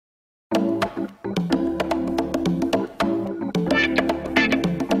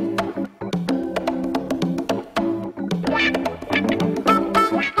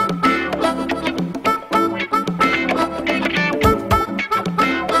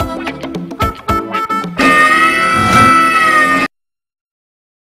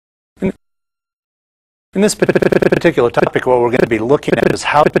In this particular topic, what we're going to be looking at is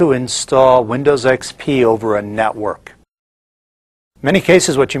how to install Windows XP over a network. In many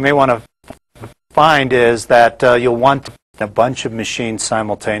cases, what you may want to find is that you'll want a bunch of machines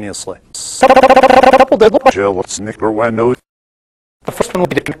simultaneously. The first one will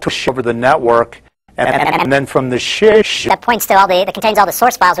be to push over the network, and then from the share that points to that contains all the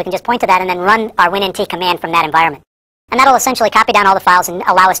source files, we can just point to that and then run our WinNT command from that environment. And that'll essentially copy down all the files and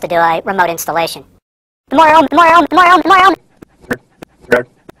allow us to do a remote installation.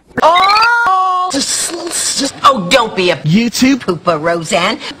 Oh! Just, oh, don't be a YouTube pooper,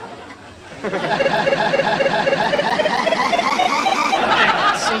 Roseanne.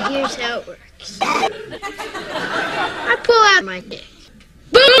 So here's how it works. I pull out my dick.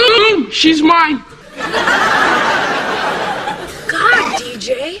 Boom! She's mine. God,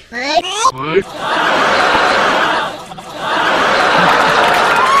 DJ. What?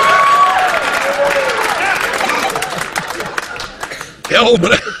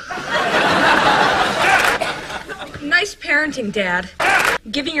 Nice parenting, Dad.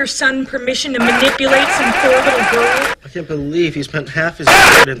 Giving your son permission to manipulate some poor little girl. I can't believe he spent half his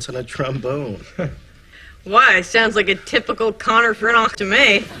inheritance on a trombone. Why? Sounds like a typical Connor Furnock to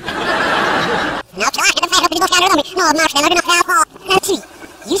me.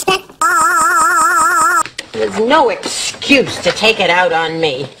 There's no excuse to take it out on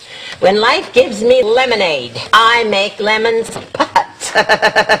me. When life gives me lemonade, I make lemons putts.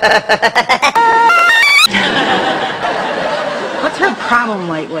 What's her problem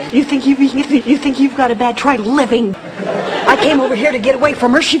lately? You think you've got a bad try living? I came over here to get away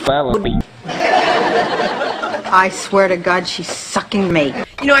from her. She followed me. I swear to God, she's sucking me.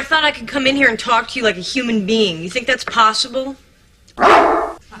 You know, I thought I could come in here and talk to you like a human being. You think that's possible?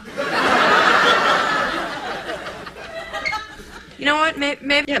 You know what?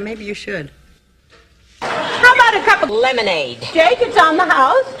 Maybe you should. How about a cup of lemonade? Jake, it's on the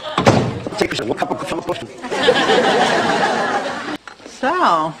house.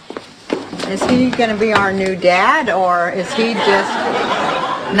 So, is he going to be our new dad, or is he just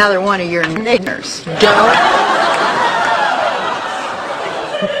another one of your niggers?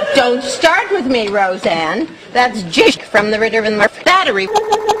 Don't start with me, Roseanne. That's Jake from the Ritter and Murphy Battery.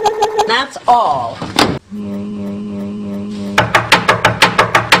 That's all.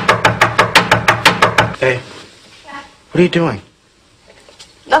 Hey, what are you doing?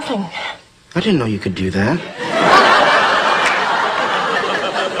 Nothing. I didn't know you could do that.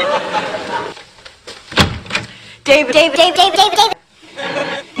 David.